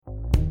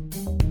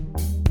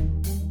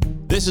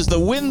This is the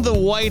Win the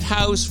White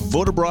House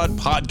Vote Abroad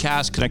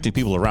podcast, connecting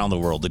people around the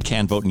world that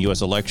can vote in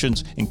U.S.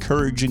 elections,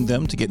 encouraging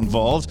them to get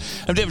involved.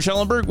 I'm David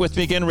Schellenberg. With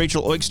me again,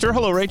 Rachel Oyster.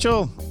 Hello,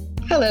 Rachel.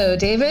 Hello,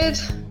 David.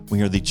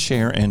 We are the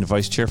chair and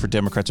vice chair for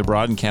Democrats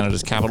Abroad in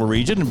Canada's capital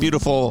region in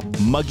beautiful,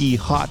 muggy,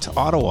 hot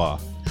Ottawa.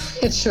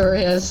 It sure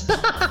is.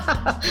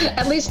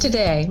 At least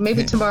today.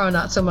 Maybe tomorrow,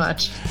 not so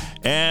much.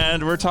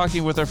 And we're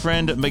talking with our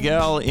friend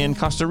Miguel in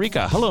Costa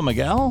Rica. Hello,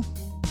 Miguel.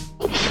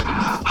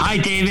 Hi,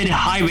 David.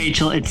 Hi,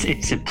 Rachel.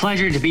 It's a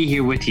pleasure to be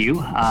here with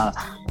you.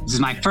 This is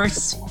my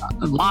first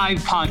live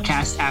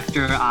podcast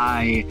after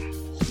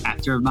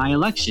my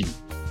election.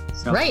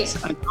 So right.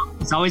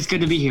 It's always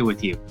good to be here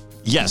with you.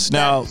 Yes.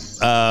 Now,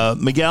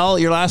 Miguel,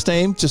 your last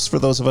name, just for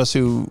those of us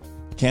who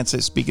can't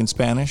speak in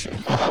Spanish.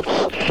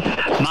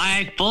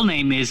 My full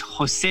name is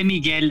Jose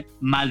Miguel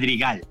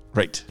Madrigal.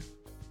 Right.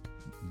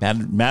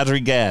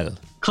 Madrigal.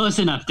 Close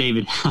enough,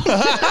 David.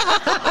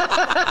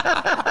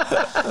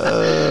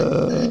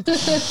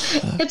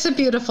 It's a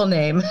beautiful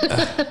name.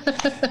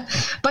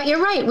 But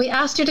you're right. We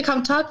asked you to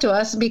come talk to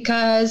us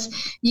because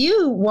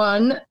you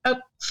won a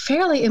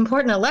fairly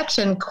important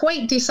election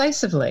quite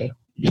decisively.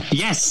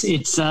 Yes,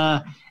 it's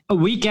a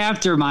week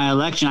after my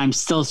election. I'm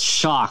still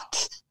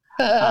shocked.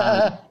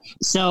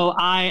 So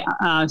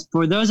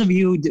for those of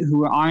you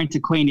who aren't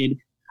acquainted,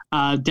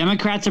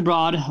 Democrats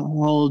Abroad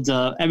hold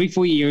every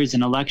 4 years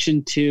an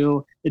election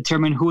to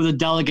determine who the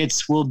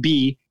delegates will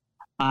be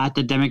at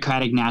the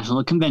Democratic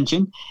National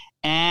Convention.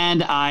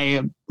 And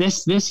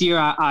this year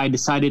I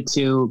decided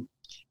to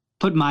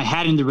put my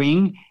hat in the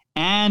ring,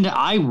 and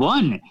I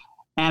won.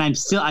 And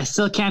I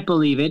still can't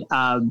believe it.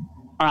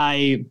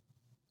 I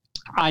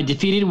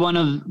defeated one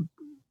of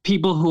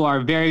people who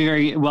are very,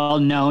 very well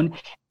known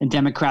in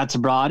Democrats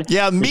Abroad.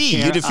 Yeah, me.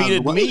 You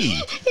defeated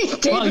me.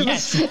 David, well,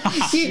 yes.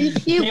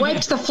 you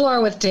wiped the floor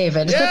with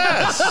David.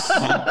 Yes.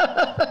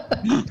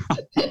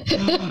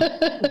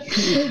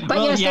 But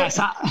well, yes.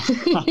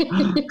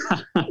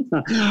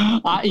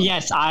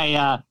 Yes,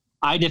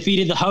 I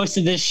defeated the host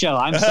of this show.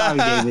 I'm sorry,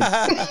 David.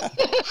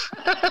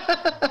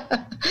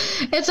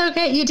 It's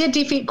okay. You did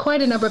defeat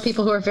quite a number of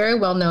people who are very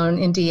well known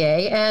in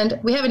DA, and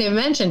we haven't even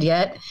mentioned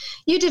yet,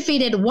 you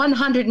defeated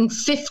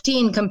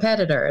 115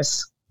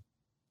 competitors.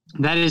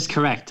 That is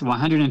correct,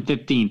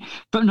 115.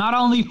 But not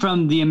only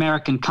from the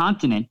American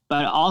continent,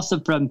 but also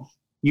from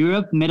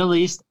Europe, Middle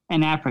East,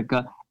 and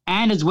Africa,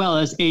 and as well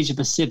as Asia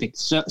Pacific.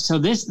 So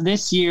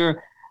this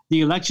year, the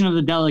election of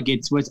the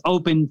delegates was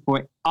open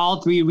for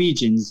all three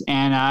regions,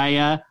 and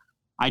I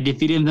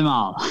defeated them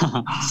all.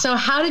 So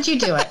how did you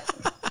do it?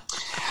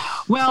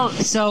 Well,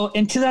 so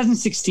in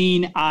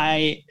 2016,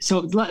 let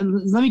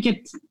me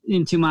get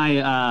into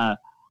my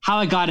how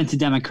I got into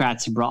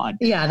Democrats Abroad.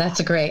 Yeah, that's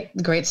a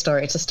great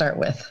story to start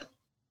with.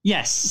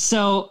 Yes.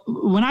 So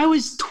when I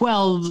was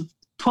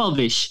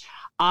 12-ish,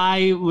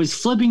 I was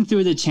flipping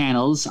through the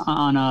channels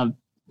on a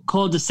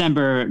cold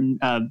December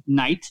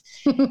night,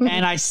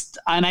 and I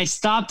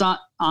stopped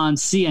on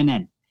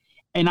CNN,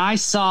 and I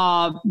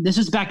saw, this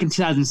was back in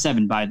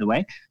 2007, by the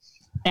way.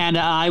 And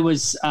I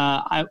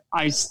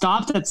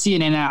stopped at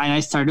CNN and I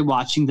started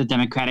watching the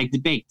Democratic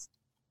debate.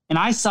 And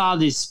I saw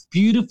this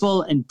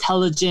beautiful,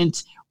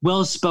 intelligent,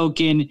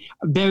 well-spoken,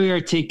 very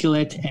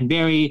articulate, and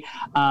very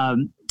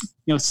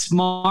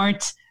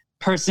smart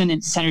person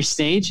in center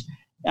stage.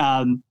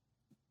 And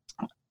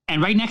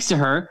right next to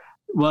her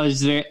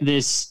was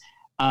this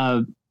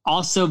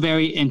also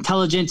very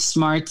intelligent,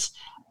 smart,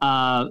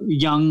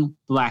 young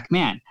black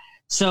man.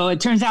 So it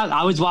turns out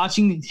I was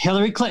watching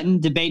Hillary Clinton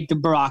debate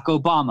Barack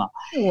Obama.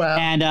 Wow.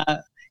 And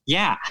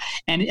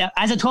and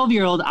as a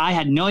 12-year-old, I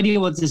had no idea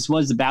what this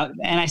was about,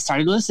 and I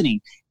started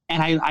listening.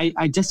 And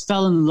I just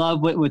fell in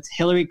love with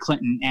Hillary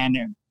Clinton and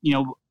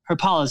her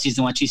policies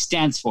and what she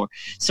stands for.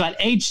 So at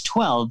age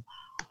 12,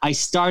 I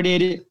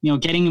started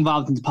getting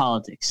involved into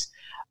politics.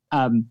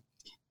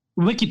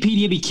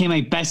 Wikipedia became my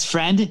best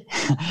friend.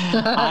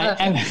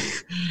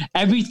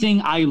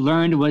 Everything I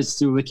learned was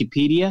through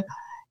Wikipedia,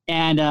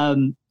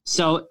 and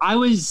so I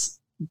was,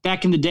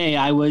 back in the day,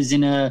 I was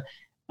in a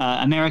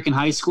American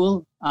high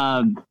school,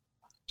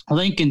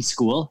 Lincoln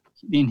School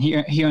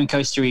here in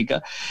Costa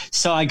Rica.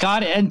 So I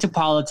got into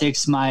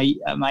politics. My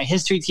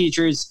history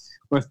teachers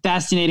were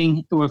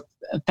fascinated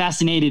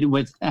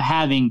with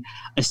having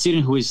a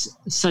student who was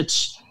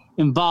such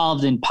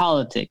involved in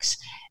politics.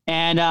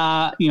 And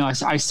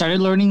I started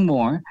learning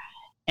more,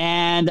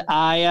 and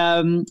I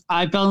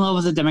fell in love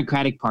with the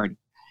Democratic Party.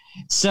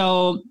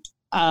 So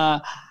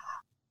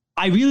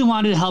I really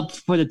wanted to help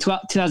for the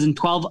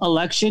 2012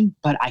 election,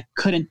 but I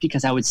couldn't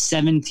because I was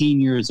 17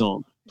 years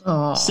old.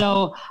 Oh.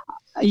 So,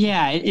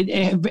 yeah,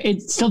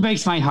 it still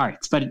breaks my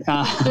heart. But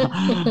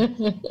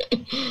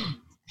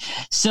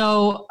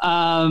so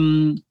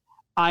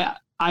I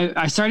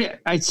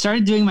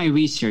started doing my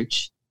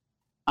research.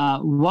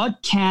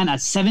 What can a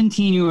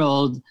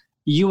 17-year-old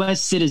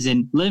U.S.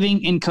 citizen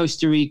living in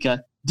Costa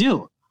Rica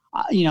do?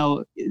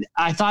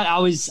 I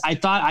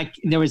thought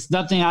there was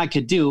nothing I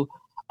could do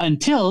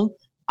until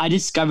I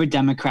discovered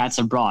Democrats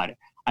Abroad.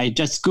 I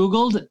just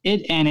Googled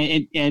it and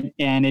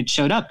it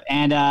showed up.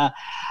 And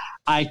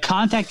I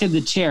contacted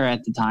the chair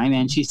at the time,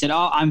 and she said,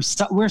 "Oh,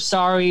 we're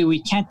sorry,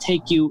 we can't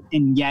take you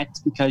in yet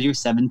because you're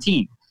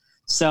 17.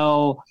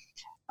 So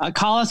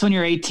call us when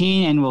you're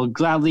 18, and we'll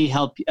gladly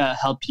help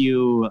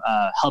you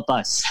help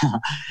us."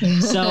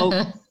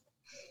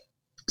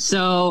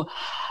 So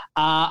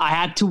I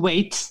had to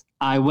wait.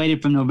 I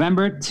waited from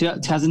November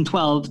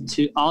 2012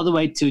 to all the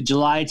way to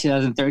July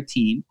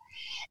 2013.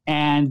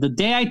 And the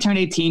day I turned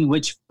 18,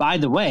 which, by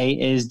the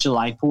way, is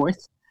July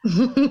 4th,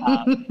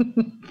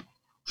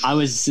 I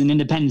was an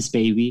independence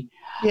baby.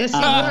 Yes, you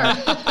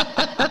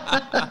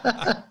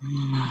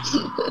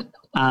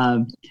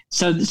were.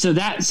 So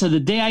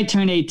the day I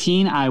turned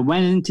 18, I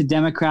went into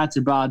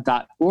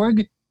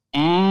democratsabroad.org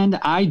and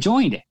I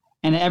joined it.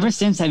 And ever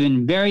since, I've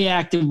been very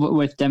active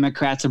with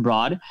Democrats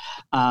Abroad.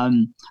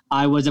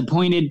 I was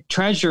appointed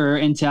treasurer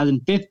in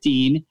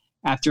 2015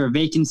 after a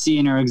vacancy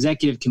in our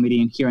executive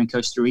committee here in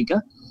Costa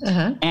Rica.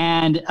 Uh-huh.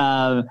 And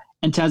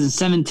in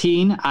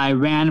 2017, I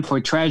ran for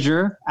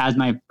treasurer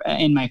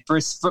in my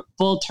first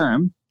full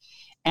term.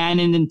 And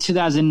in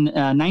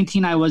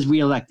 2019, I was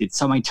reelected.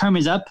 So my term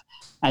is up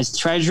as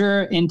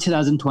treasurer in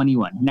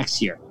 2021,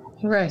 next year.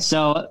 Right.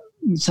 So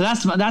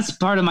that's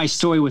part of my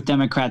story with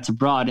Democrats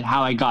Abroad,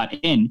 how I got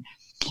in.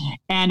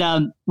 And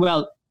in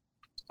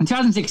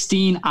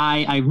 2016,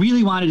 I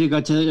really wanted to go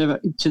to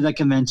the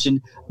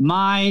convention.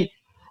 My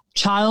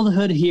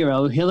childhood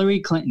hero, Hillary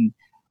Clinton,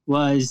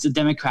 was the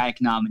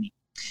Democratic nominee.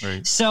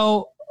 Right.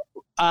 So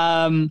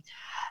during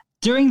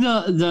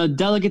the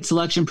delegate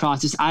selection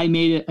process, I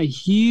made a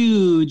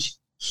huge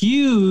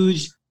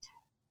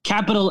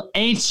capital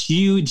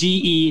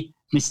HUGE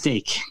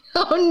mistake.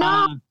 Oh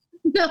no!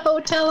 No,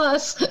 tell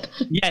us.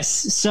 Yes.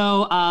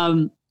 So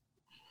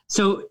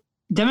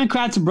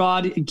Democrats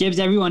Abroad gives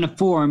everyone a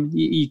form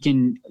you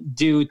can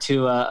do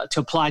to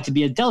apply to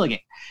be a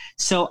delegate.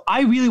 So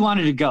I really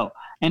wanted to go.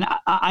 And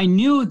I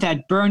knew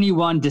that Bernie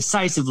won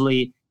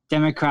decisively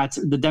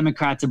the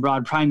Democrats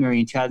Abroad primary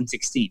in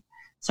 2016.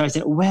 So I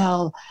said,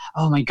 well,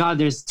 oh my God,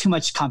 there's too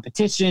much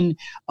competition.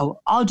 Oh,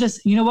 I'll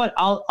just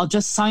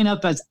sign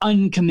up as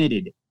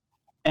uncommitted.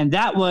 And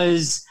that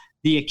was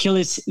the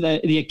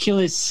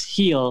Achilles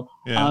heel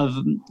of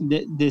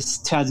this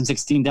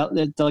 2016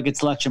 delegate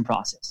selection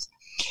process.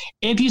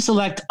 If you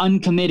select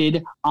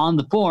uncommitted on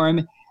the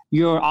form,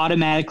 you're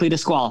automatically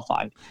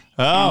disqualified.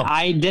 Oh, and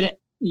I did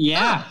it.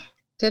 Yeah.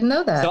 Didn't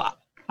know that. So,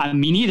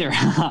 me neither.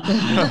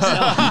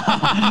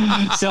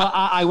 so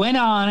I went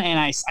on and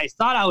I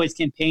thought I was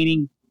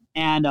campaigning.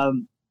 And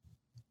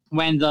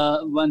when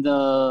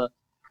the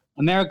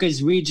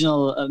America's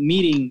regional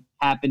meeting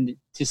happened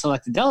to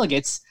select the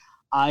delegates,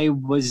 I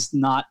was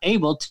not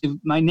able to.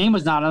 My name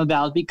was not on the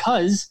ballot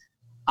because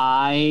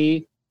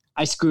I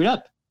screwed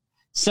up.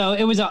 So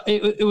it was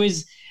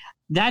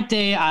that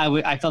day.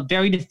 I felt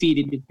very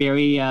defeated,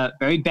 very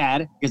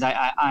bad because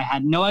I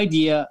had no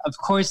idea. Of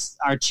course,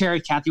 our chair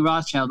Kathy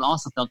Rothschild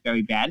also felt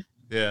very bad.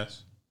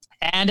 Yes.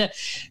 And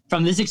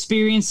from this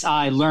experience,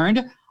 I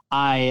learned.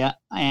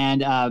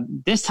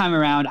 This time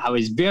around, I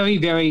was very,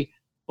 very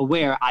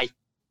aware. I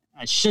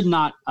should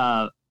not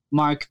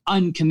mark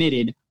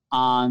uncommitted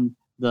on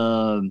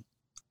the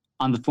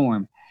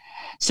form.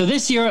 So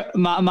this year,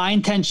 my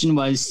intention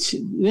was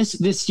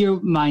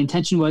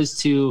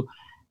to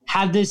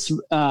have this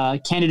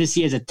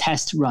candidacy as a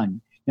test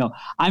run. You know,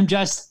 I'm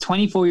just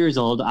 24 years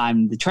old.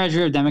 I'm the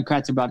treasurer of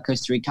Democrats Abroad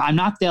Costa Rica. I'm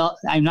not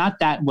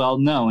that well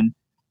known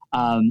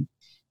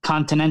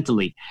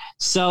continentally.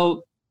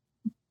 So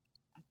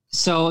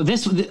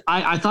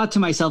I thought to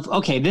myself,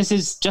 okay, this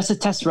is just a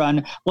test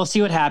run. We'll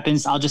see what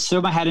happens. I'll just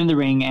throw my hat in the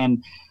ring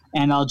and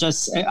I'll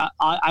just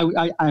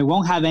I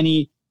won't have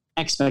any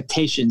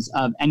expectations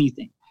of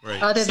anything.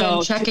 Right. Other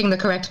than checking the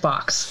correct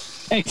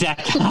box.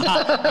 Exactly.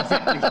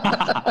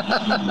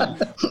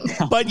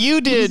 But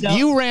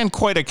you ran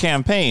quite a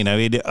campaign. I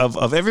mean,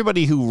 of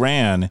everybody who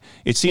ran,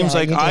 it seems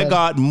like I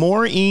got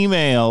more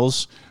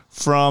emails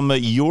from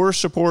your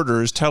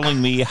supporters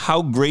telling me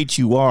how great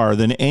you are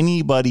than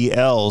anybody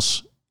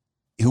else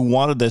who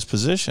wanted this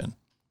position.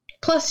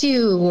 Plus,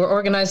 you were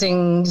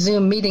organizing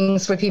Zoom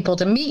meetings for people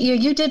to meet you.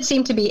 You did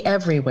seem to be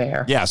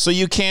everywhere. Yeah, so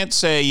you can't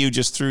say you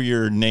just threw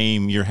your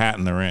hat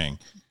in the ring.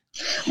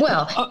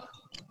 Well,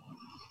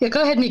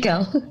 go ahead,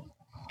 Miguel.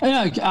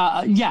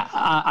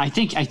 I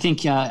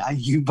think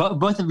you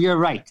both of you are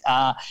right.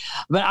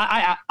 But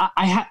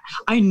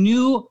I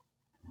knew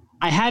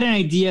I had an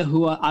idea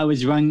who I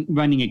was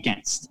running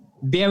against.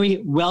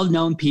 Very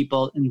well-known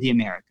people in the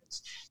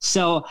Americas.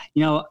 So,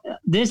 you know,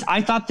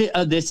 I thought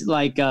that this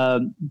like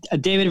a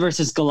David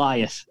versus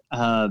Goliath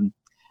challenge.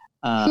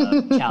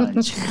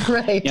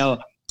 Right. You know,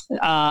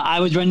 I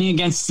was running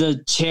against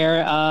the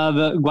chair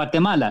of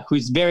Guatemala,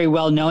 who's very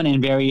well-known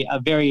and a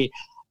very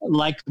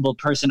likable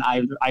person.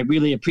 I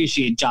really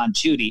appreciate John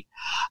Chudy.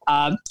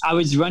 I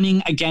was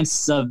running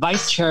against the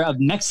vice chair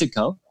of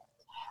Mexico,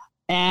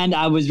 and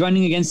I was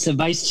running against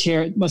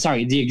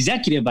the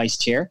executive vice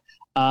chair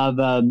of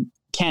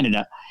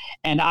Canada.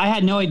 And I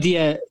had no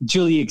idea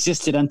Julie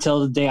existed until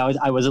the day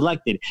I was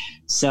elected.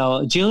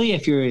 So, Julie,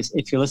 if you're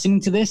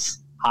listening to this,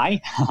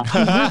 Hi.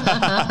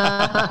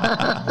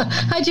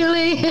 Hi,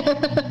 Julie.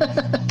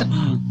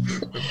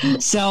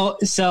 So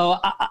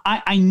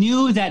I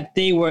knew that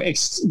they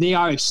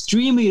are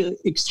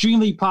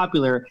extremely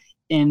popular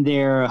in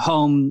their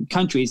home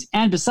countries.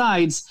 And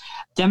besides,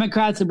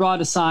 Democrats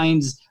Abroad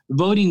assigns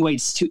voting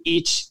weights to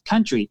each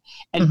country.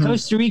 And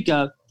Costa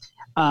Rica,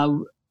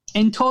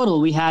 in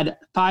total, we had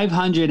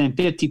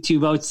 552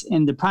 votes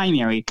in the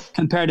primary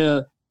compared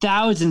to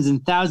thousands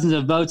and thousands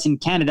of votes in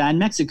Canada and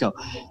Mexico.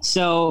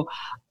 So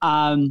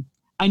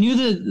I knew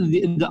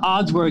the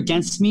odds were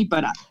against me,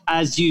 but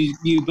as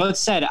you both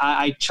said,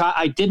 I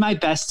did my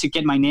best to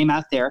get my name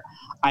out there.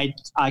 I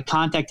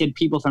contacted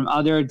people from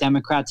other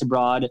Democrats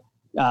Abroad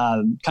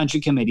country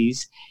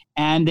committees,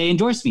 and they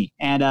endorsed me.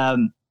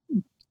 And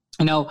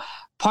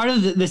part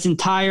of this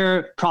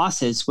entire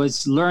process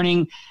was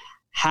learning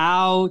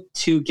how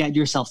to get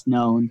yourself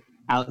known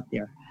out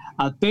there.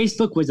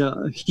 Facebook was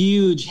a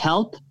huge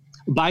help.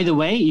 By the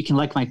way, you can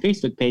like my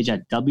Facebook page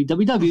at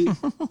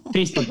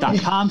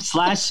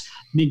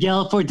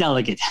www.facebook.com/Miguel for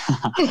Delegate.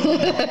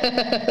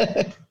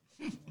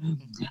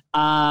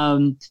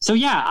 So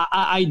yeah,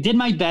 I did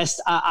my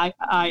best.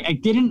 I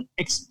didn't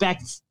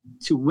expect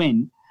to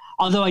win,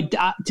 although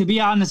to be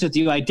honest with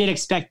you, I did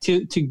expect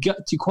to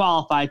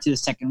qualify to the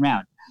second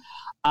round.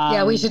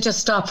 We should just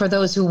stop for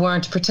those who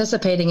weren't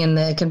participating in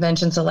the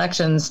convention's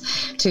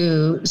elections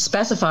to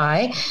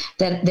specify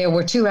that there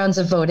were 2 rounds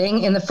of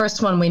voting. In the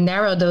first one, we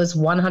narrowed those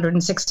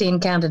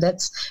 116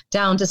 candidates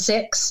down to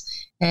 6.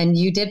 And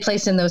you did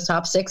place in those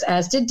top 6,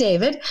 as did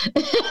David.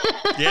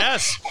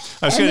 Yes.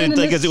 I was going to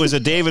think it was a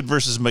David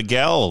versus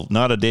Miguel,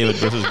 not a David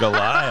versus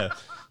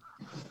Goliath.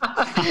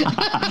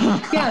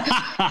 Yeah,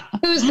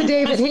 who's the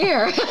David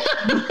here?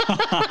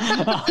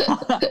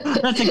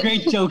 That's a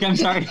great joke. I'm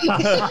sorry.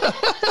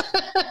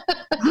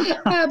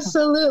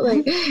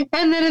 Absolutely.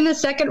 And then in the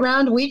second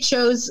round,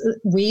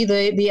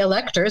 the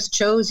electors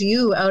chose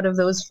you out of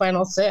those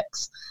final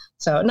 6.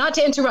 So not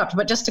to interrupt,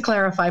 but just to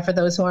clarify for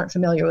those who aren't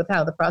familiar with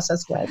how the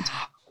process went.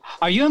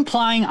 Are you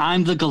implying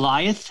I'm the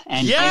Goliath?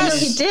 And yes,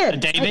 he did.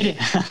 David?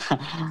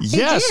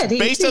 Yes,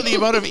 based on the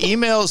amount of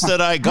emails that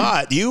I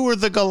got, you were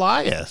the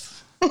Goliath.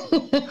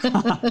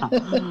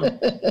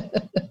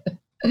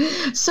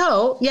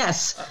 So,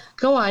 yes,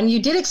 go on.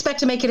 You did expect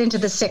to make it into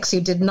the 6.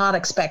 You did not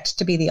expect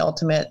to be the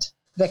ultimate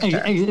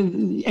victor.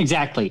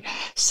 Exactly.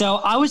 So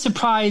I was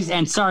surprised,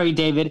 and sorry,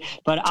 David,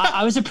 but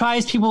I was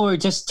surprised people were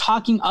just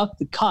talking up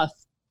the cuff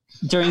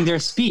during their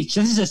speech.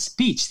 This is a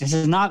speech. This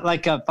is not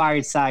like a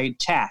fireside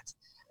chat.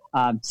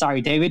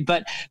 Sorry, David,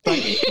 but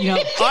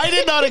I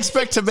did not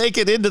expect to make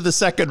it into the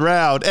second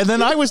round, and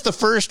then I was the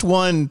first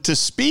one to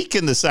speak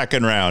in the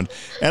second round,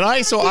 and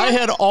I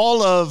had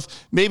all of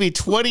maybe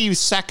 20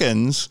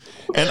 seconds,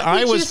 and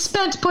you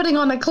spent putting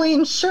on a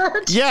clean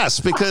shirt.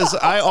 Yes, because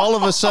all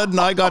of a sudden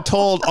I got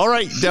told, all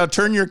right, now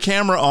turn your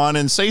camera on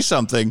and say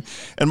something,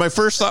 and my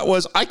first thought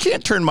was I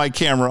can't turn my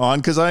camera on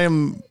because I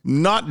am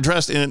not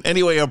dressed in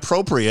any way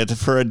appropriate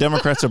for a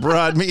Democrats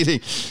Abroad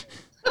meeting.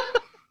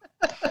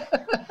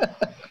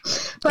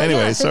 But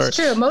anyway, yes, sorry. It's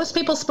true. Most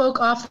people spoke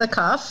off the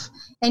cuff,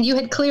 and you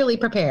had clearly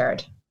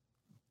prepared.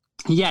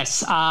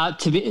 Yes.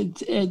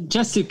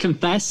 Just to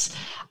confess,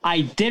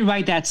 I did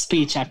write that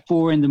speech at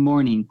 4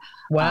 a.m.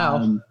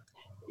 Wow.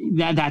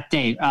 That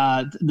day.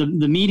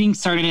 The meeting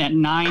started at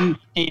 9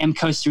 a.m.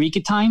 Costa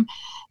Rica time,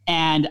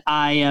 and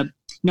I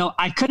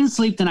couldn't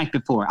sleep the night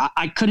before.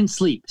 I couldn't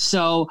sleep.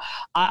 So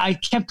I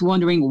kept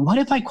wondering, what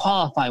if I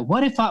qualify?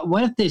 What if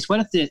this?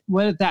 What if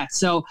that?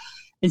 So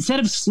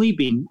instead of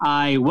sleeping,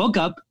 I woke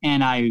up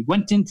and I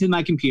went into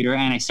my computer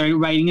and I started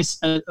writing a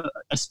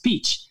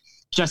speech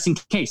just in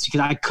case, because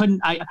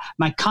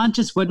my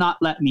conscience would not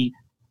let me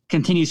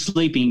continue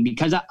sleeping,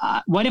 because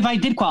what if I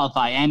did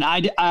qualify? And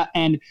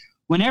and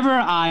whenever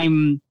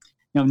I'm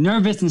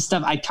nervous and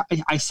stuff, I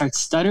start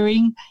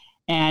stuttering,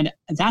 and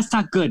that's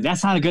not good.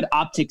 That's not a good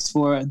optics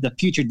for the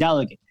future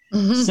delegate.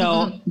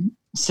 So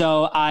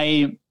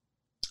I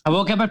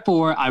woke up at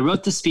 4. I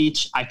wrote the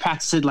speech. I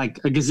practiced it like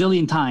a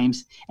gazillion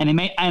times, and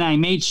I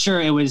made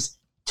sure it was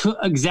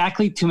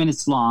exactly 2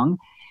 minutes long.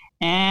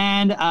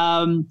 And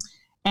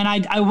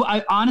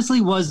I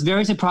honestly was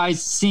very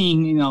surprised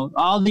seeing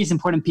all these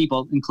important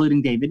people,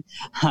 including David,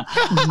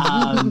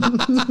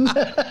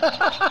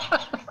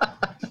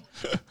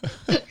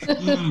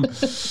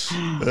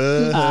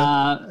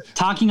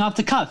 talking off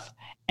the cuff.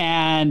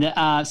 And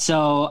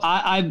so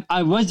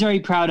I was very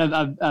proud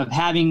of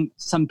having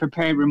some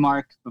prepared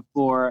remark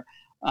before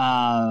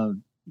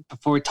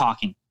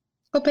talking.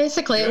 Well,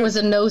 basically, it was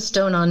a no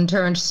stone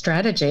unturned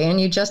strategy, and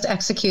you just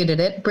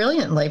executed it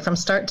brilliantly from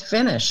start to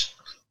finish.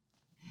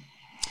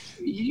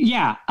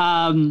 Yeah.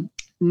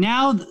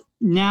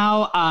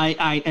 Now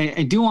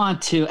I do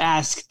want to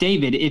ask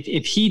David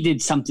if he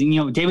did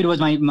something. David was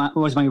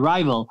my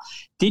rival.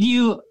 Did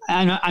you?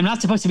 I'm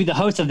not supposed to be the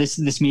host of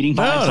this meeting,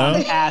 but I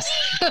want to ask.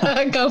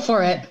 Go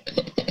for it,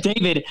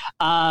 David.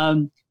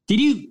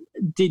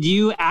 Did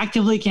you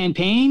actively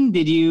campaign?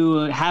 Did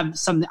you have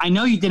some? I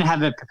know you didn't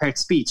have a prepared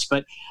speech,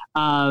 but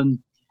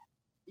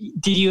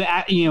did you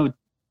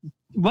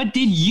what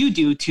did you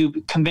do to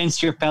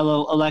convince your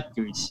fellow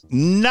electors?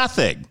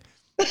 Nothing.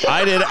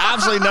 I did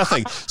absolutely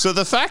nothing. So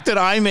the fact that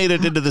I made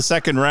it into the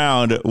second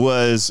round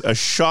was a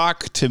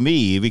shock to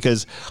me,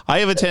 because I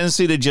have a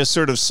tendency to just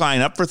sort of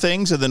sign up for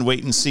things and then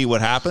wait and see what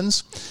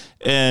happens.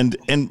 And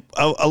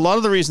a lot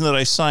of the reason that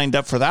I signed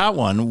up for that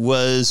one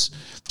was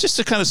just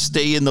to kind of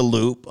stay in the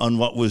loop on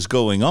what was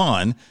going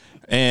on.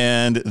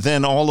 And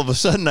then all of a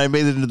sudden I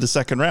made it into the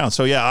second round.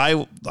 So yeah,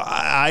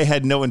 I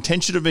had no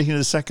intention of making it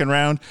the second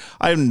round.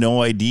 I have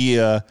no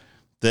idea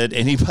that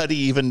anybody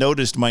even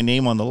noticed my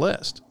name on the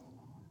list.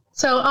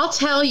 So I'll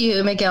tell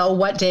you, Miguel,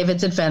 what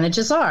David's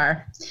advantages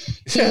are.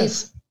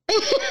 He's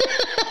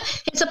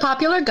a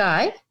popular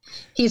guy.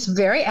 He's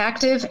very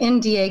active in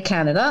DA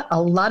Canada.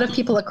 A lot of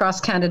people across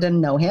Canada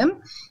know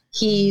him.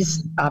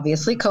 He's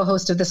obviously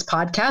co-host of this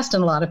podcast,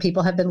 and a lot of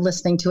people have been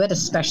listening to it,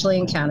 especially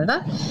in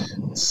Canada.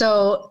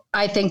 So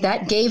I think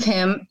that gave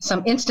him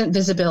some instant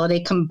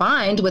visibility,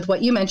 combined with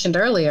what you mentioned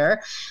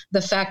earlier,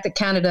 the fact that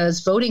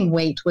Canada's voting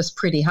weight was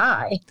pretty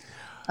high.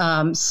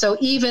 So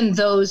even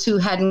those who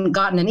hadn't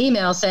gotten an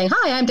email saying,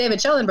 "Hi, I'm David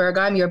Schellenberg,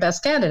 I'm your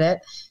best candidate,"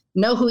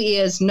 know who he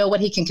is, know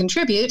what he can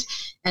contribute,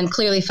 and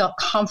clearly felt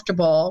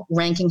comfortable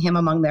ranking him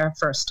among their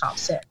first top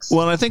 6.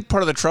 Well, and I think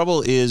part of the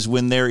trouble is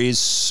when there is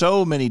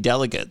so many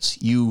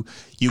delegates, you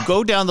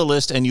go down the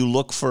list and you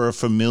look for a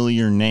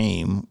familiar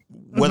name.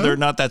 Whether or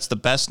not that's the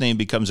best name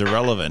becomes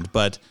irrelevant.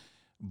 But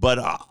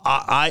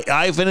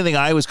I, if anything,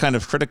 I was kind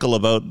of critical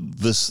about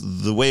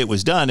the way it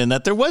was done, and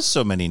that there was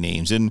so many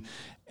names. And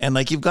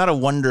like, you've got to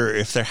wonder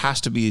if there has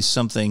to be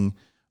something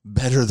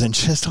better than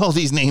just all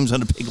these names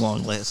on a big,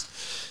 long list.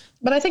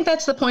 But I think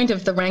that's the point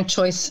of the ranked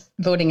choice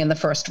voting in the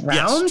first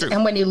round. Yes,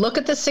 and when you look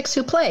at the 6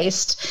 who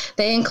placed,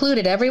 they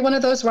included every one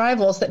of those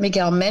rivals that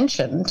Miguel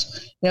mentioned.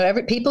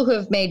 Every people who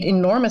have made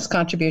enormous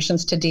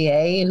contributions to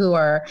DA, who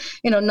are,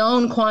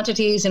 known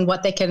quantities and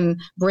what they can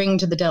bring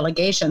to the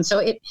delegation.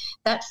 So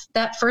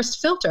that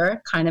first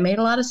filter kind of made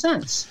a lot of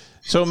sense.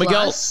 So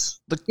Miguel,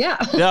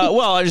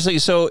 well, I just think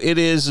so. It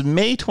is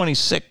May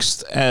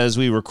 26th as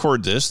we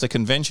record this. The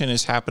convention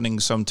is happening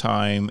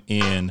sometime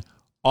in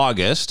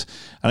August.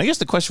 And I guess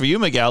the question for you,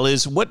 Miguel,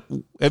 is what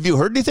have you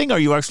heard anything? Are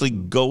you actually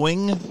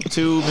going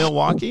to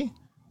Milwaukee?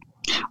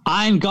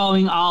 I'm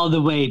going all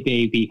the way,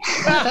 baby.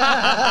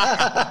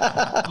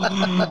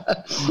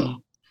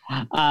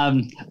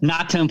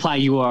 Not to imply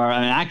you are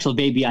an actual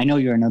baby. I know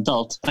you're an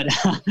adult, but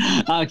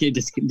okay,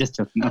 just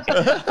joking. Okay.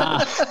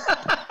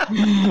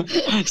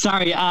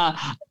 Sorry.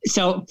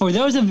 So for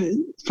those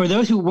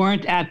who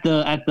weren't at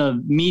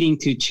the meeting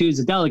to choose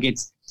the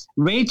delegates,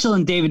 Rachel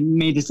and David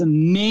made this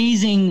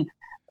amazing,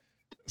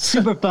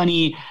 super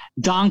funny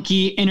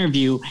donkey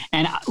interview,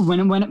 and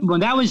when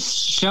that was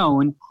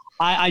shown,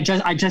 I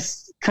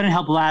just couldn't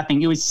help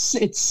laughing.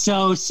 It's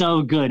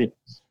so good.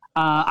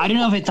 I don't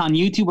know if it's on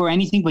YouTube or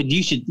anything, but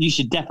you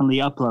should definitely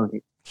upload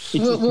it.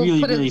 We'll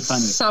really, put it really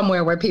funny.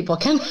 Somewhere where people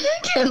can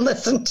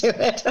listen to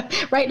it.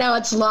 Right now,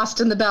 it's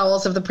lost in the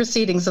bowels of the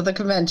proceedings of the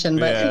convention.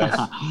 But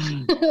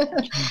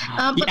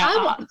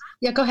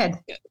go ahead.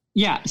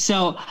 Yeah.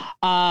 So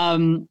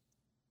from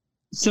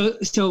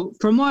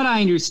what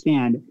I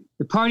understand,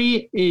 the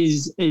party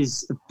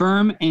is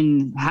firm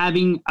in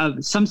having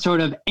some sort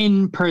of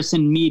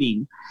in-person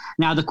meeting.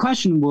 Now, the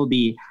question will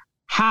be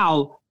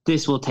how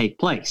this will take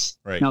place.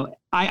 Right. Now,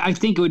 I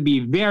think it would be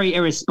very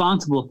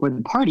irresponsible for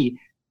the party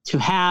to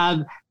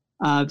have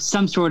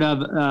some sort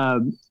of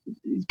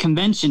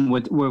convention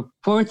with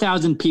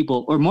 4,000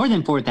 people or more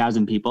than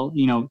 4,000 people.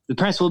 The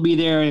press will be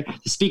there,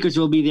 the speakers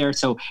will be there.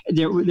 So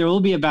there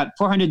will be about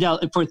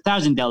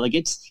 4,000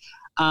 delegates.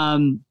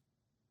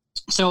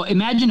 So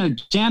imagine a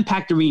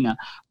jam-packed arena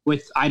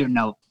with,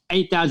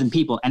 8,000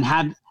 people and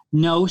have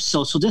no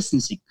social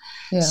distancing.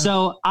 Yeah.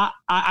 So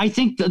I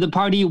think the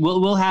party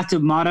will have to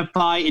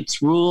modify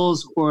its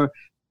rules or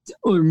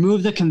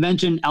move the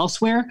convention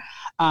elsewhere.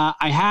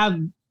 I have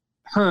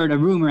heard a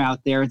rumor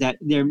out there that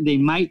they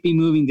might be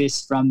moving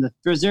this from the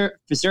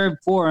Preserve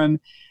Forum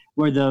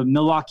where the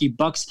Milwaukee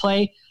Bucks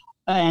play,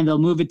 and they'll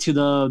move it to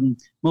the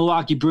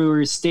Milwaukee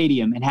Brewers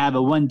Stadium and have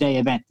a one-day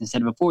event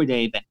instead of a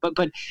 4-day event.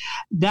 But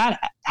that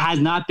has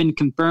not been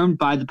confirmed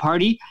by the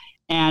party,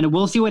 and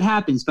we'll see what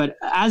happens. But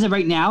as of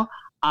right now,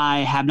 I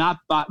have not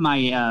bought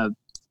my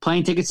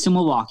plane tickets to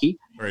Milwaukee,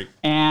 right?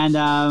 And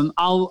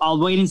I'll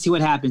wait and see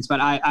what happens.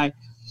 But I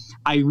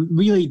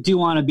really do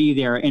want to be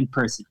there in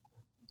person.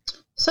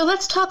 So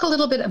let's talk a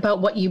little bit about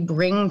what you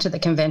bring to the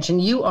convention.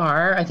 You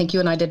are, I think you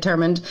and I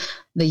determined,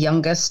 the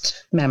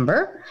youngest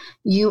member.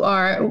 You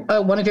are,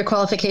 one of your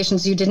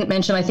qualifications you didn't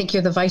mention, I think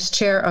you're the vice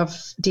chair of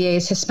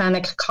DA's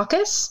Hispanic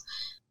Caucus,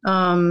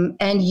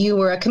 and you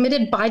were a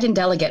committed Biden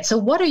delegate. So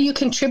what are you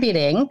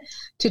contributing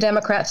to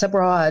Democrats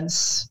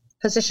Abroad's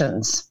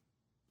positions?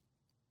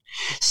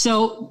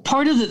 So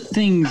part of the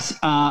things,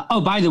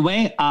 by the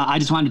way, I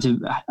just wanted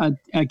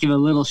to give a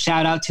little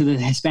shout out to the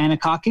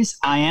Hispanic Caucus.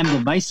 I am the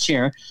vice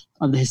chair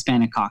of the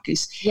Hispanic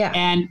Caucus. Yeah.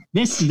 And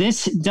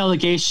this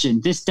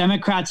delegation, this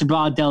Democrats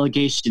Abroad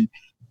delegation,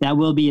 that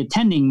will be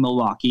attending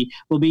Milwaukee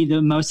will be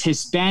the most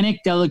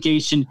Hispanic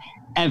delegation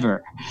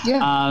ever.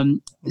 Yeah.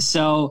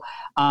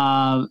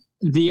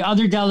 The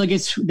other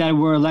delegates that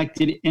were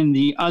elected in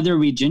the other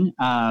region,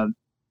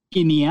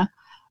 EMEA,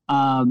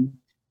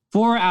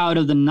 four out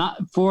of the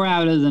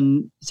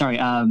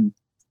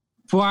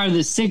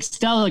 6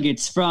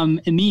 delegates from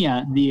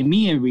EMEA, the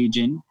EMEA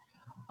region,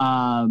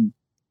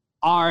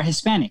 are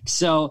Hispanic.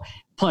 So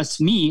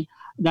plus me,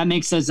 that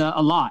makes us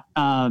a lot.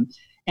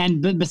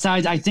 And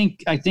besides, I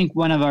think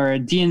one of our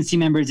DNC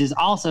members is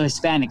also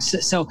Hispanic.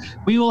 So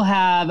we will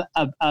have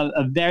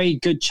a very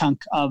good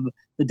chunk of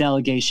the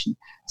delegation.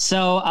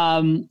 So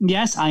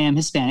yes, I am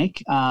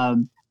Hispanic.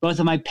 Both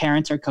of my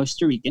parents are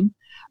Costa Rican.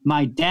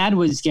 My dad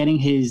was getting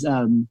his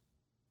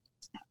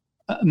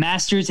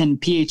master's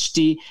and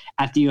PhD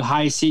at the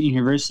Ohio State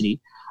University.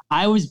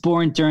 I was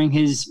born during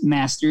his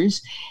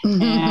master's,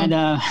 and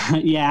I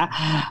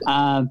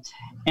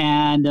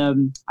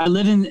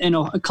live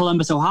in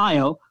Columbus,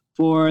 Ohio,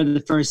 for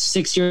the first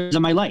 6 years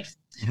of my life.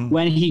 Mm-hmm.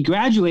 When he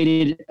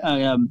graduated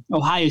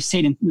Ohio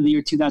State in the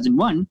year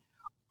 2001,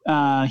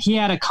 he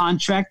had a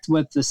contract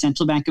with the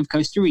Central Bank of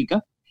Costa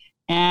Rica,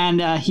 and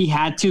he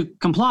had to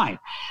comply.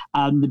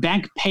 The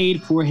bank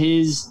paid for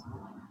his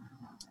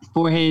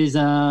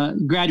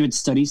graduate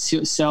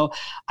studies. So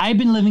I've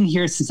been living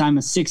here since I'm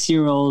a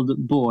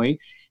 6-year-old boy.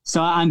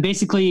 So I'm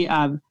basically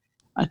a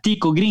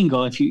tico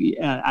gringo, if you,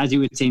 as you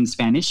would say in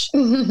Spanish.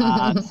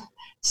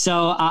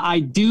 So I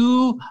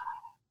do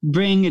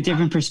bring a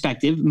different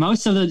perspective.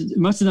 Most of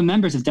the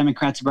members of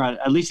Democrats abroad,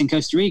 at least in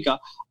Costa Rica,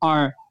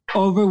 are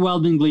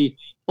overwhelmingly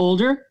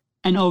older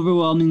and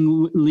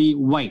overwhelmingly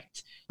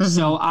white. Mm-hmm.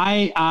 So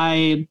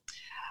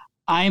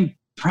I'm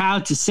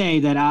proud to say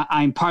that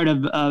I'm part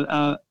of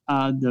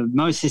the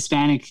most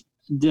Hispanic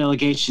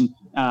delegation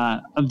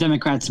of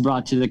Democrats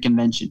brought to the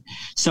convention.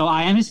 So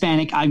I am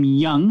Hispanic. I'm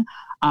young.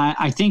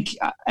 I think,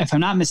 if I'm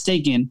not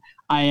mistaken,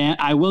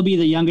 I will be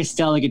the youngest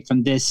delegate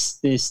from this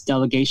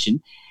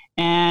delegation.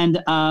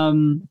 And,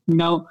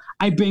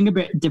 I bring a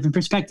bit different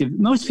perspective.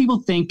 Most people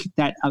think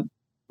that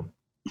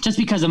just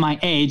because of my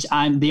age,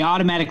 they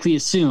automatically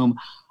assume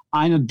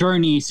I'm a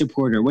Bernie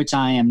supporter, which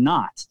I am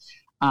not.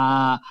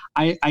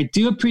 I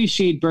do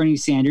appreciate Bernie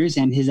Sanders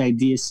and his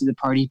ideas to the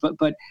party, but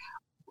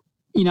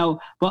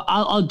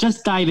I'll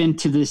just dive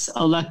into this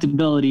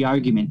electability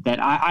argument that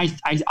I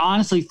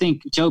honestly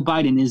think Joe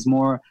Biden is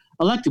more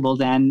electable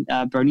than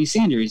Bernie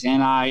Sanders,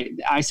 and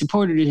I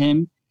supported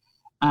him,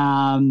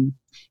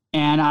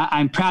 and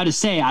I'm proud to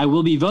say I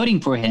will be voting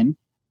for him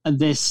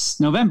this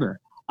November.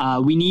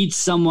 We need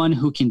someone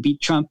who can beat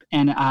Trump,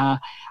 and I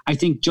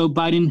think Joe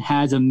Biden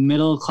has a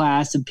middle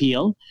class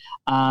appeal.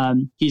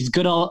 He's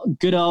good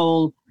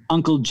old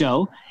Uncle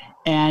Joe,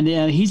 and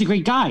he's a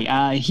great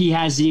guy. He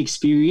has the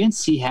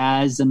experience, he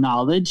has the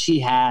knowledge, he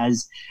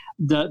has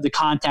the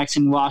contacts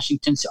in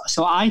Washington.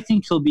 So I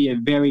think he'll be a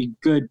very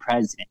good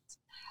president.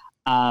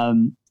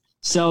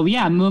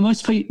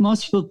 Most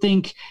people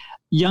think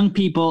young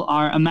people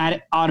are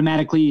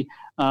automatically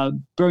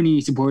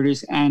Bernie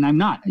supporters, and I'm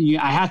not.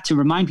 I have to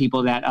remind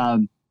people that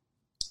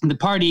the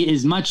party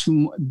is much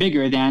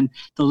bigger than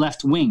the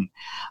left wing.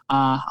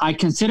 I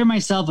consider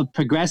myself a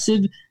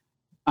progressive,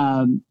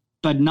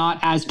 but not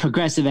as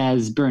progressive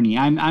as Bernie.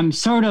 I'm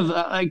sort of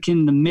like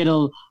in the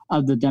middle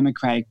of the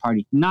Democratic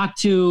Party, not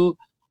too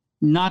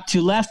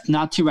left,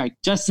 not too right,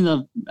 just in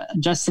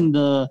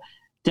the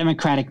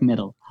Democratic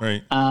middle.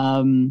 Right.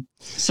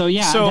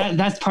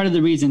 That's part of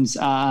the reasons.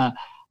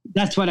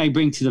 That's what I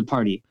bring to the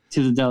party,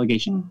 to the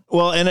delegation.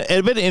 Well, and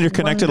a bit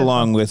interconnected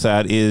along with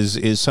that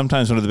is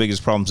sometimes one of the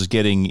biggest problems is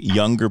getting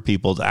younger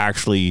people to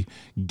actually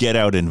get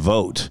out and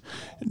vote.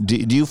 Do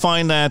you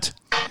find that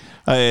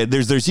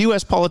there's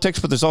U.S. politics,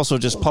 but there's also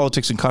just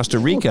politics in Costa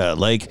Rica?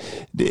 Like,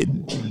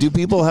 do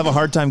people have a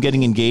hard time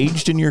getting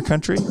engaged in your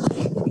country?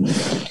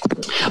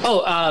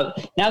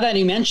 Now that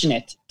you mention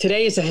it,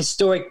 today is a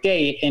historic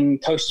day in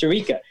Costa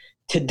Rica.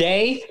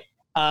 Today,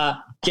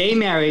 gay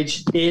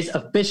marriage is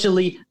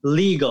officially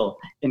legal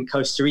in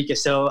Costa Rica.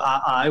 So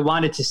I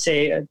wanted to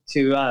say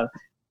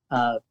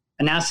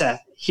announce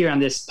that here on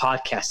this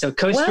podcast. So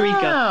Costa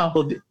Rica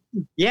will be,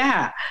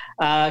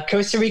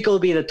 Costa Rica will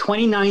be the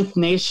 29th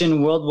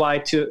nation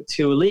worldwide to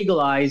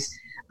legalize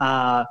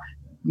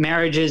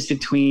marriages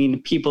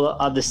between people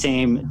of the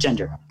same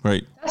gender.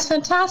 Right. That's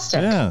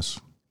fantastic. Yes.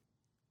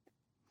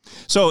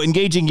 So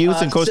engaging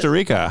youth in Costa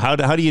Rica, how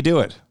do you do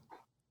it?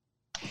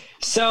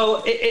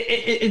 So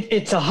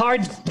it's a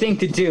hard thing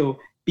to do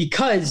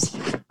because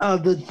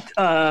of the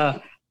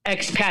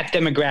expat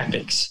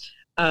demographics.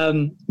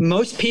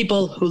 Most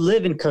people who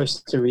live in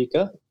Costa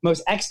Rica,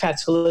 most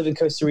expats who live in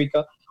Costa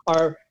Rica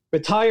are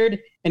retired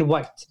and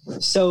white.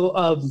 So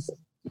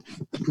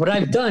what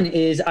I've done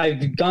is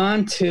I've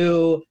gone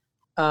to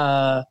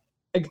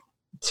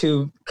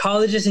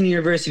colleges and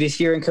universities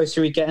here in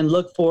Costa Rica and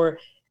looked for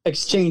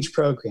exchange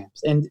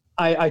programs. And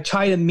I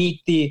try to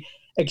meet the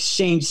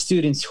exchange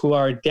students who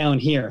are down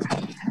here.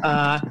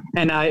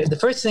 The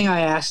first thing I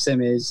ask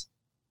them is,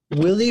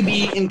 will you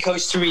be in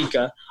Costa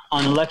Rica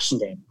on election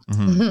day?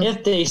 Mm-hmm.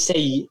 If they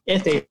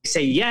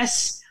say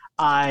yes,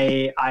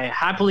 I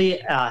happily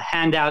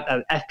hand out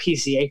an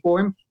FPCA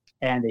form,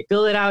 and they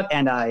fill it out,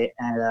 and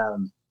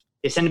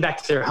they send it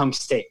back to their home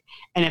state.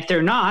 And if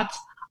they're not,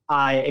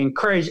 I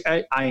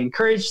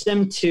encourage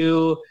them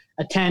to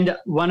attend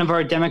one of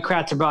our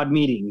Democrats Abroad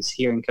meetings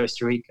here in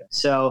Costa Rica.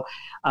 So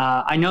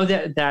I know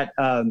that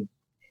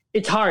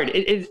it's hard.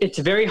 It's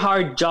a very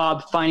hard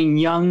job finding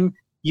young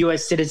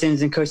U.S.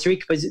 citizens in Costa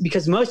Rica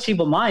because most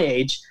people my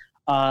age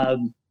are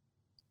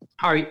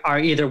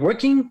either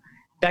working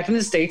back in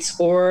the States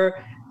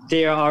or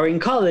they are in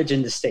college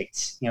in the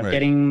States, Right.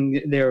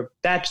 getting their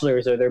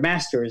bachelor's or their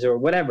master's or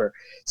whatever.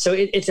 So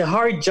it's a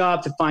hard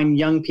job to find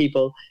young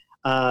people,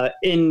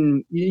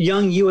 young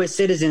U.S.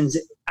 citizens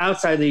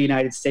outside the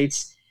United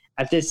States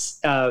at this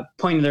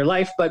point in their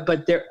life. But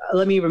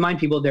let me remind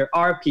people, there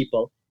are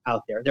people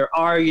out there. There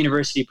are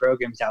university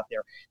programs out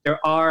there. There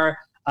are,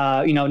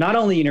 not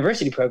only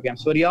university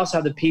programs, but you also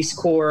have the Peace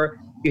Corps.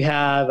 You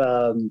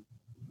have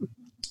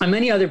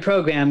many other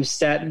programs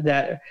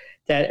that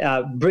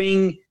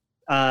bring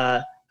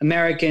young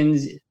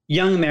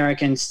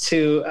Americans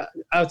to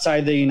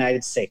outside the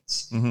United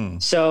States. Mm-hmm.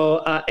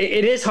 So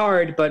it is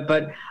hard,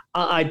 but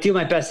I do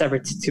my best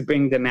effort to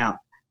bring them out.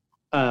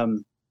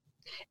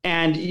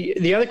 And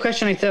the other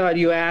question I thought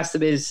you asked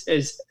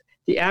is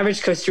the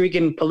average Costa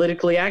Rican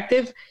politically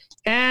active?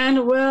 And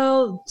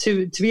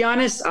to be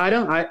honest, I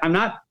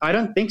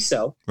don't think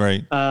so.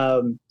 Right.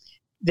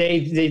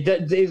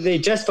 They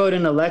just vote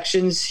in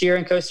elections here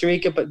in Costa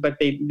Rica, but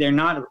they're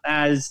not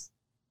as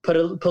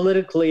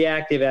politically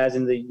active as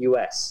in the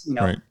U.S.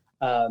 Right.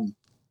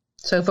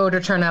 So voter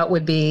turnout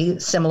would be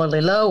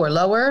similarly low or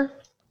lower?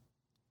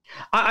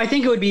 I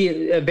think it would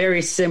be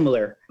very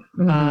similar.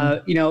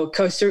 Mm-hmm.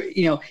 Costa,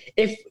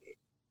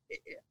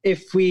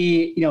 if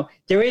we,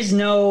 there is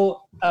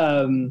no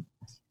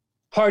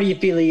party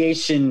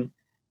affiliation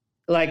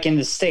like in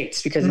the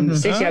States, because in the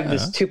States you have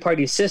this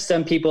two-party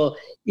system. People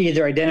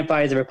either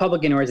identify as a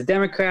Republican or as a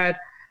Democrat.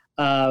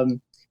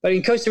 But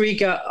in Costa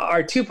Rica,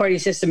 our two-party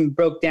system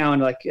broke down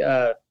like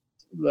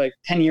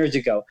 10 years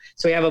ago.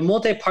 So we have a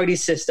multi-party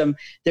system.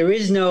 There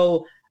is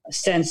no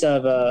sense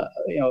of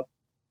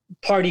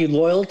party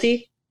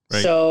loyalty.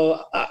 Right.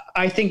 So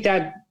I think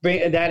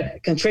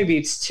that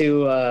contributes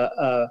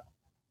to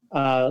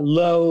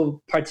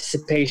low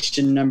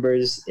participation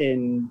numbers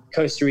in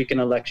Costa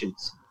Rican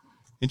elections.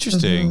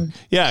 Interesting. Mm-hmm.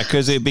 Yeah,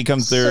 because it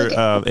becomes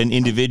an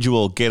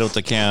individual get out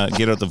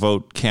the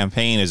vote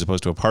campaign as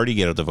opposed to a party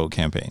get out the vote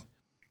campaign.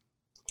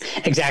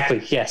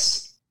 Exactly.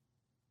 Yes.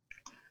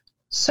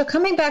 So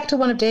coming back to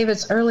one of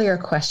David's earlier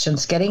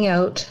questions, getting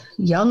out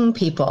young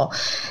people,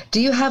 do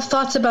you have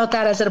thoughts about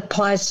that as it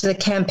applies to the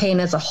campaign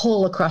as a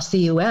whole across the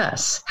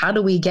U.S.? How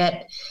do we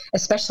get,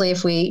 especially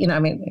if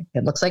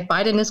it looks like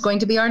Biden is going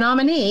to be our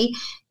nominee,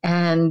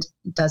 and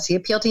does he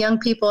appeal to young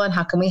people, and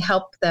how can we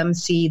help them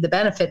see the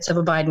benefits of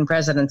a Biden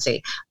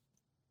presidency?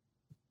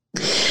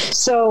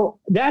 So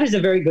that is a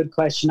very good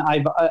question.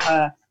 I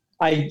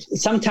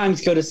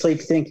sometimes go to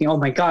sleep thinking, oh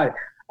my God,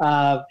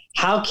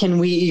 how can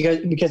we,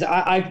 because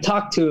I've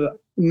talked to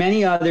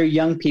many other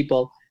young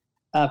people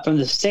from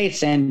the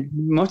States, and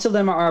most of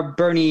them are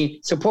Bernie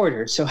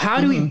supporters. So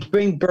how do we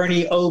bring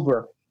Bernie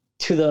over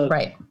to the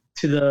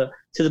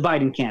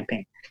Biden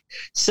campaign?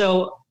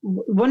 So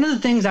one of the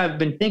things I've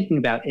been thinking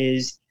about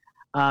is,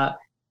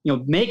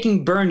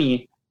 making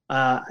Bernie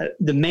one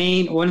of the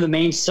main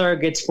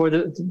surrogates for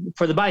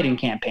the Biden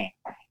campaign.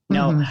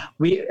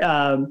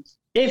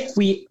 If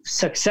we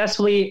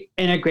successfully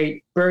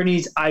integrate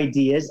Bernie's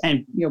ideas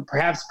and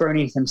perhaps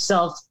Bernie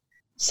himself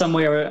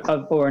somewhere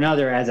or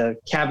another as a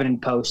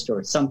cabinet post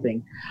or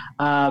something,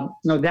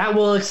 that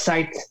will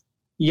excite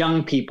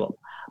young people.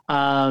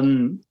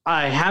 I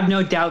have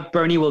no doubt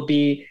Bernie will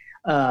be.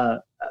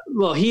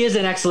 He is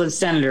an excellent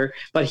senator,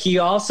 but he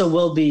also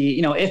will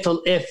be.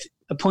 If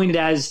appointed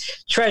as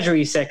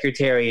Treasury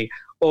Secretary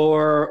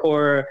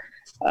or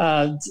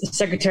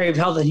Secretary of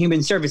Health and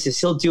Human Services,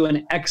 he'll do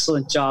an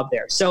excellent job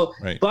there. So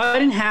right.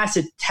 Biden has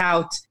to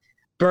tout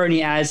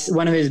Bernie as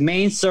one of his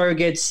main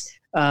surrogates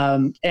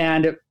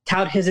and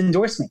tout his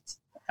endorsement.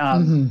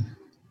 And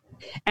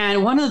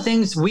one of the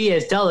things we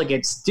as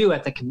delegates do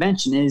at the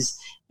convention is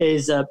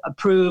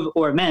approve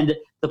or amend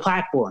the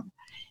platform.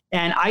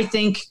 And I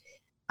think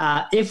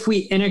if we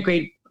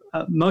integrate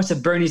most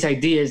of Bernie's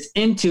ideas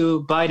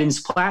into Biden's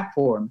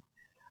platform,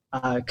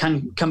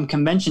 come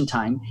convention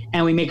time,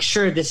 and we make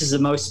sure this is the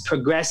most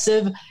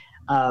progressive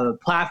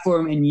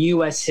platform in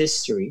U.S.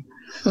 history,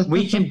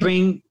 we can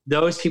bring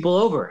those people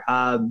over.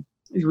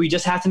 We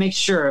just have to make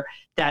sure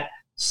that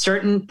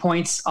certain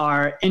points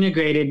are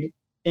integrated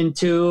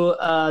into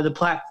the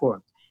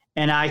platform.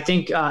 And I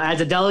think as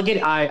a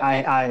delegate,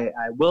 I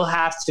will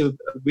have to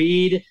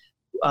read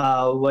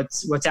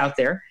what's out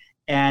there,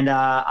 and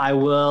I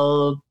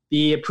will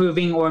be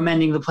approving or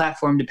amending the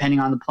platform depending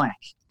on the plank.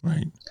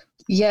 Right.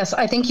 Yes,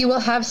 I think you will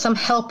have some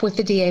help with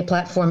the DA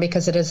platform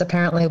because it is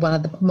apparently one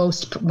of the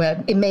most,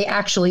 it may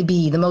actually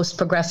be the most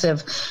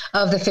progressive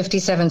of the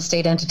 57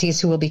 state entities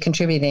who will be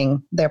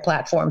contributing their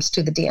platforms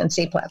to the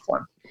DNC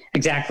platform.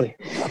 Exactly.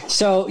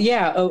 So,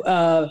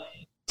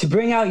 to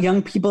bring out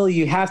young people,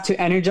 you have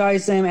to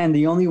energize them. And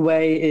the only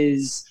way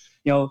is,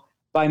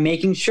 by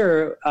making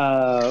sure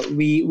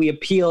we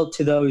appeal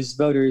to those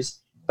voters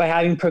by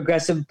having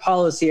progressive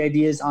policy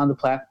ideas on the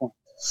platform.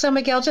 So,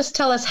 Miguel, just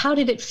tell us, how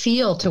did it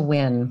feel to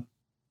win?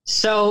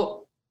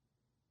 So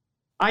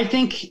I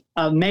think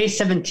May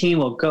 17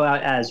 will go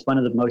out as one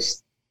of the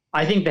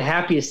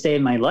happiest day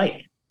of my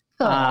life.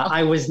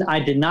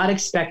 I did not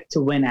expect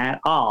to win at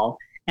all.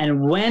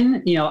 And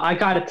when, I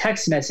got a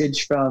text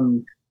message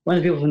from one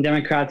of the people from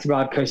Democrats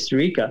Abroad Costa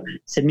Rica,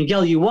 said,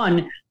 Miguel, you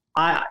won.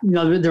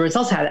 The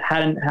results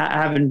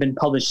haven't been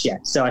published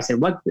yet. So I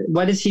said,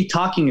 what is he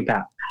talking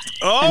about?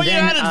 Oh, you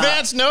had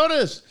advance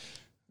notice.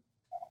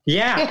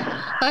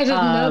 Yeah. I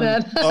didn't know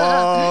that.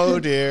 Oh,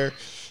 dear.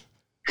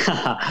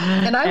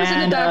 And I was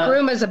in the back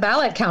room as a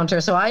ballot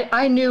counter, so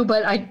I knew,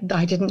 but I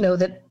didn't know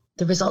that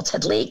the results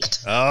had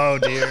leaked. Oh,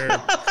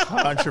 dear.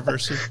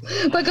 Controversy.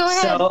 But go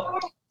ahead.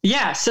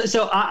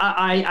 So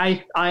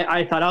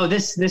I thought, oh,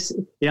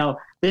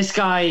 this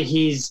guy,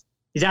 he's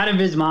out of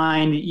his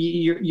mind.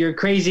 You're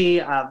crazy.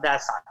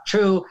 That's not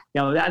true.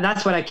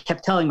 That's what I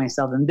kept telling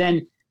myself. And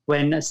then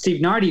when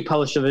Steve Nardi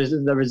published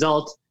the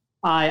result,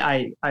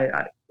 I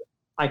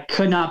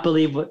could not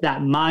believe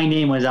that my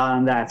name was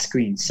on that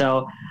screen.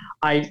 So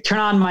I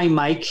turned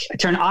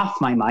off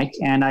my mic,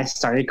 and I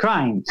started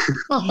crying.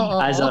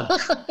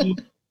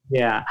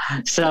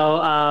 So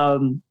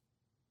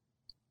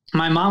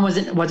my mom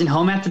wasn't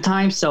home at the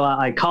time, so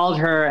I called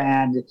her,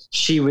 and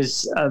she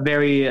was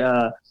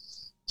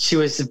she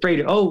was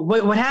afraid. Oh,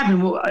 what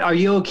happened? Are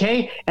you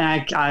okay?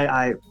 And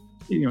I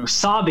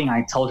sobbing,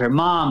 I told her,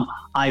 Mom,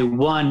 I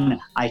won.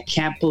 I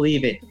can't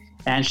believe it.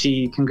 And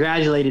she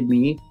congratulated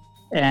me.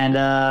 And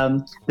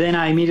then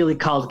I immediately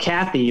called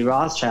Kathy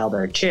Rothschild,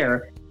 our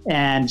chair,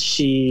 and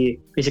she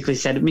basically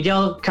said,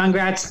 Miguel,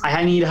 congrats.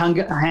 I need to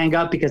hang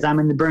up because I'm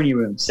in the Bernie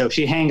room. So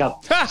she hung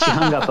up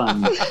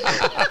on me.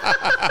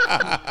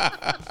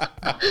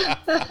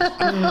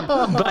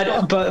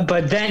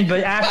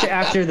 but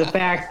after the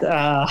fact,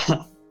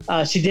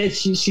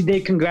 she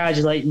did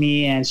congratulate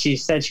me, and she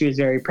said she was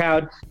very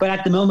proud. But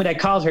at the moment I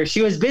called her,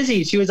 she was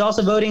busy. She was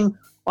also voting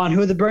on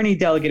who the Bernie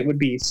delegate would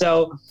be.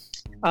 So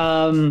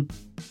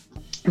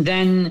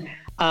then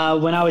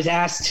when I was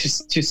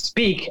asked to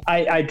speak,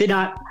 I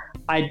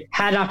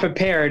had not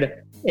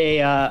prepared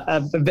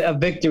a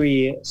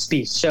victory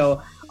speech.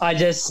 So I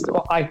just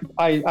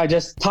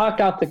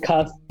talked out the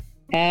cuff,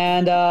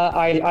 and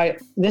I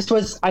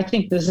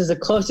think this is the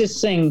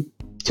closest thing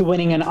to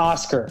winning an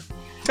Oscar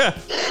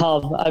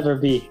I'll ever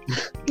be.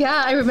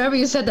 Yeah, I remember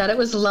you said that. It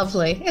was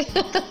lovely.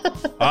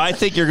 I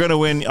think you're going to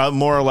win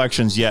more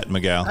elections yet,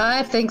 Miguel.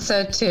 I think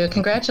so too.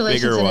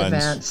 Congratulations Bigger in ones.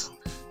 advance.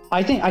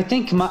 I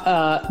think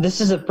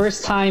this is the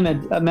first time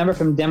a member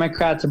from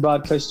Democrats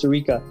Abroad Costa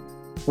Rica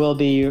will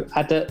be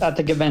at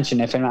the convention,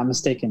 if I'm not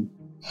mistaken.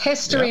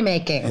 History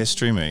making.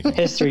 History making.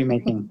 History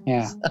making.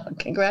 Yeah. So,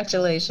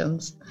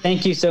 congratulations.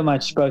 Thank you so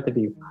much, both of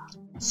you.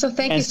 So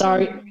thank and you.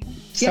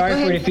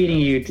 Sorry for defeating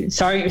you.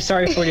 Sorry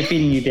for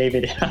defeating you,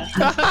 David.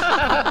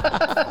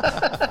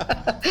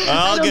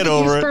 I'll get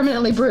over it.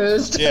 Permanently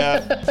bruised.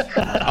 Yeah.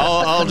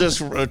 I'll just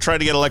try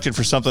to get elected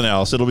for something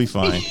else. It'll be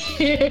fine.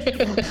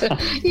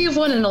 You've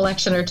won an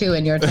election or two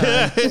in your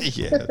time.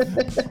 Yeah.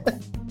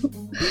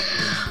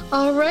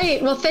 All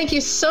right. Well, thank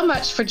you so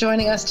much for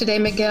joining us today,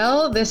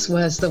 Miguel. This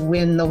was the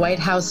Win the White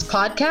House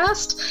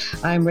podcast.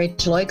 I'm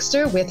Rachel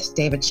Oikster with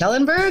David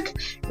Schellenberg,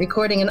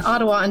 recording in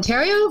Ottawa,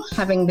 Ontario,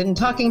 having been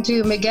talking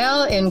to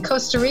Miguel in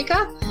Costa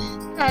Rica.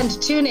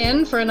 And tune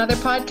in for another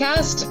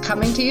podcast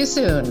coming to you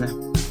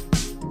soon.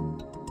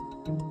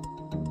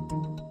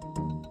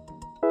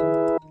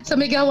 So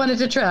Miguel wanted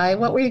to try.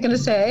 What were you going to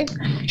say?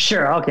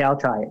 Sure. Okay, I'll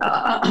try.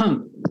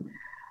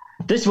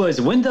 This was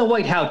Win the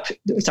White House.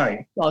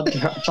 Sorry,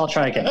 I'll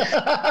try again.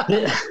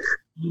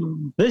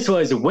 This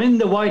was Win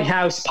the White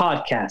House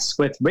podcast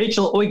with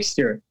Rachel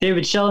Oikster,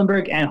 David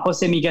Schellenberg, and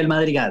Jose Miguel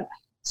Madrigal.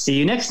 See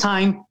you next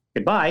time.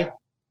 Goodbye.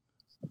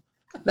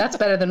 That's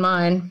better than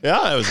mine.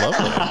 Yeah, it was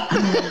lovely.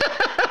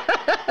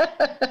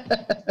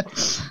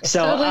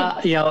 So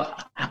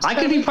I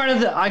can be part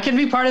of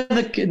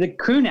the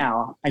crew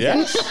now. I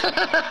guess.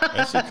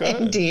 Yes, you could.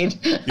 Indeed.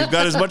 You've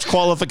got as much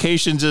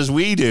qualifications as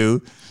we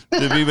do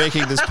to be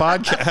making this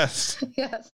podcast. Yes.